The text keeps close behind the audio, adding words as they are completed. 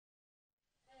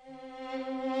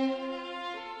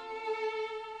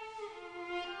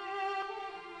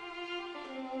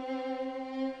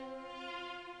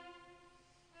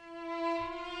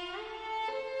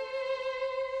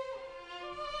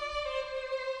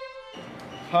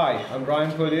Hi, I'm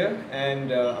Deadry Poulier and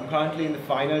I'm currently in the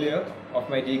final year of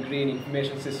my degree in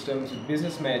Information Systems with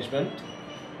Business Management.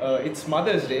 It's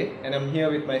Mother's Day and I'm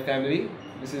here with my family.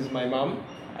 This is my mom.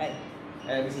 Hi.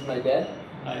 And this is my dad.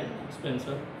 Hi,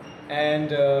 Spencer.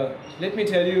 And let me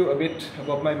tell you a bit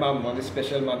about my mom on this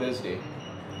special Mother's Day.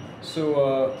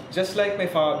 So just like my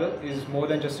father is more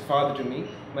than just a father to me,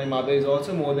 my mother is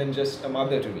also more than just a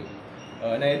mother to me.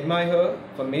 And I admire her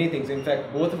for many things. In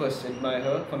fact, both of us admire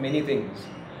her for many things.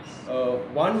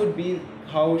 One would be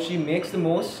how she makes the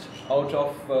most out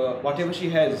of whatever she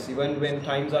has, even when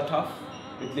times are tough.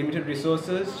 With limited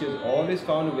resources, she has always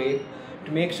found a way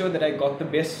to make sure that I got the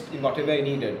best in whatever I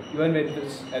needed, even when it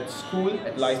was at school,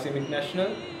 at Lyceum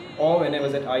International, or when I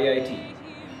was at IIT.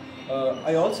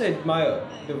 I also admire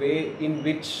the way in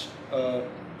which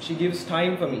she gives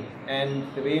time for me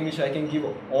and the way in which I can give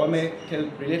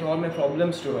relate all my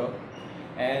problems to her.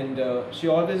 And she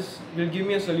always will give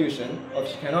me a solution, or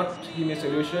if she cannot give me a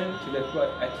solution, she'll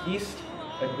at least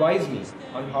advise me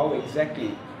on how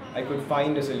exactly I could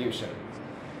find a solution.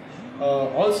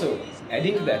 Also,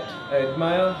 adding to that, I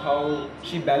admire how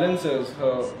she balances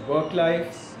her work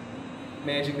life,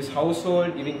 managing this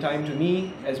household, giving time to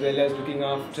me, as well as looking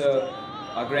after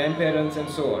our grandparents and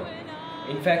so on.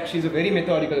 In fact, she's a very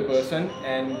methodical person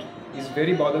and is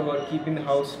very bothered about keeping the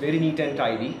house very neat and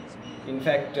tidy. In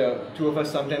fact, two of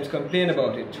us sometimes complain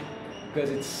about it because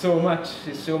she's so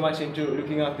much into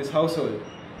looking after this household.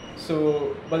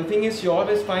 So, but the thing is, she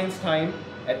always finds time,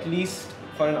 at least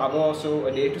for an hour or so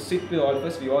a day, to sit with all of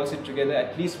us. We all sit together,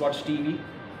 at least watch TV.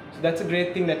 So that's a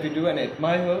great thing that we do, and I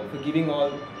admire her for giving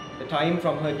all the time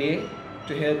from her day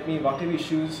to help me whatever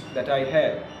issues that I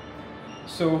have.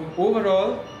 So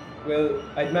overall, well,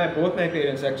 I admire both my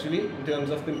parents actually in terms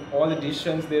of all the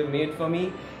decisions they've made for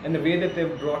me and the way that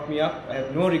they've brought me up. I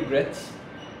have no regrets.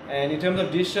 And in terms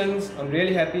of decisions, I'm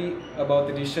really happy about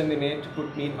the decision they made to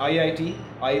put me in IIT.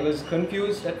 I was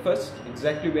confused at first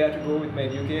exactly where to go with my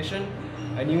education.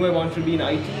 I knew I wanted to be in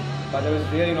IT, but I was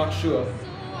really not sure.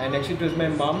 And actually it was my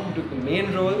mom who took the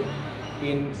main role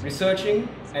in researching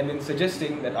and then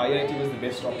suggesting that IIT was the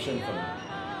best option for me.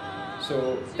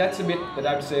 So that's a bit that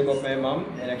I have to say about my mom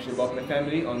and actually about my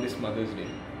family on this Mother's Day.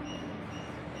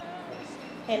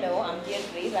 Hello, I'm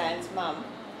Deadry, Ryan's mom.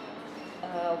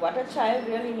 What a child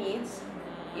really needs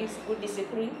is good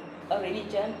discipline, a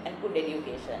religion and good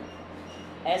education.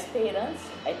 As parents,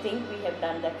 I think we have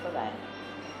done that for Ryan.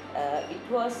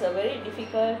 It was a very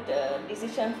difficult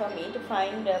decision for me to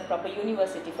find a proper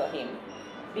university for him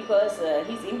because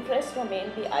his interests were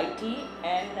mainly IT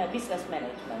and business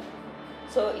management.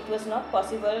 So it was not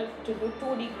possible to do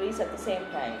 2 degrees at the same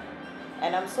time.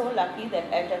 And I'm so lucky that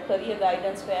at a career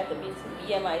guidance fair at the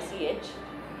BMICH,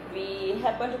 we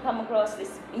happened to come across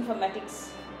this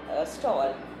informatics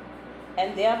stall.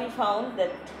 And there we found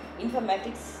that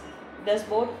informatics does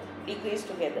both degrees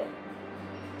together.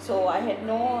 So I had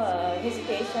no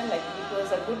hesitation, like it was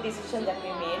a good decision that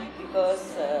we made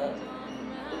because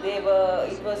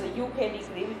it was a UK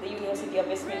degree with the University of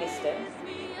Westminster.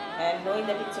 And knowing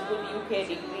that it's a good UK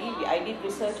degree, I did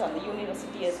research on the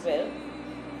university as well.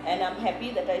 And I'm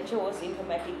happy that I chose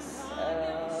informatics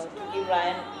to give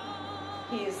Ryan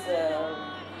his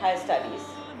higher studies.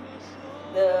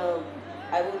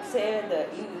 I would say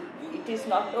it is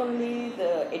not only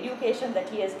the education that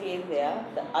he has gained there,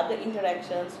 the other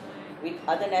interactions with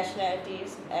other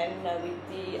nationalities and with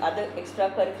the other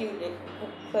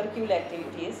extracurricular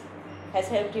activities has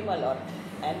helped him a lot.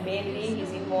 And mainly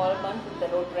his involvement with the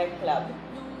Rotary Club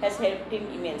has helped him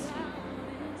immensely.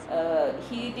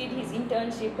 He did his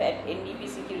internship at NDP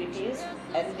Securities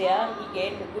and there he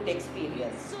gained a good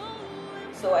experience.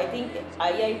 So I think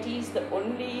IIT is the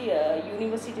only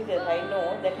university that I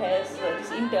know that has this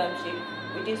internship,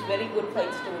 which is very good for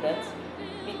its students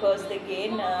because they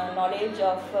gain knowledge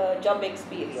of job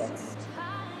experience.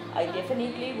 I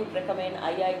definitely would recommend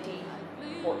IIT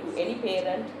to any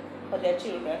parent for their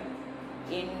children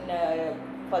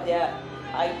for their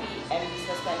IT and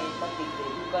business management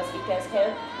degree because it has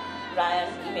helped Ryan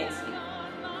immensely.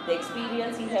 The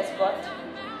experience he has got,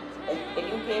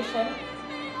 education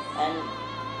and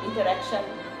interaction,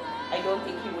 I don't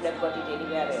think he would have got it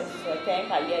anywhere else. So I thank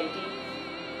IIT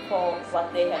for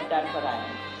what they have done for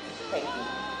Ryan. Thank you.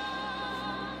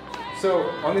 So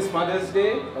on this Mother's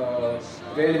Day, I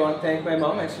really want to thank my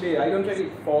mom. Actually, I don't really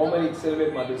formally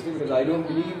celebrate Mother's Day because I don't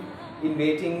believe in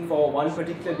waiting for one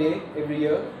particular day every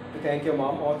year to thank your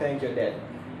mom or thank your dad.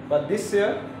 But this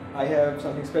year, I have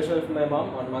something special for my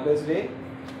mom on Mother's Day.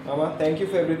 Mama, thank you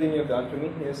for everything you've done for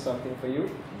me. Here's something for you.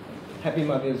 Happy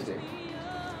Mother's Day.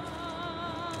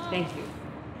 Thank you.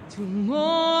 To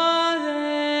more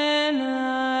than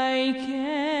I can.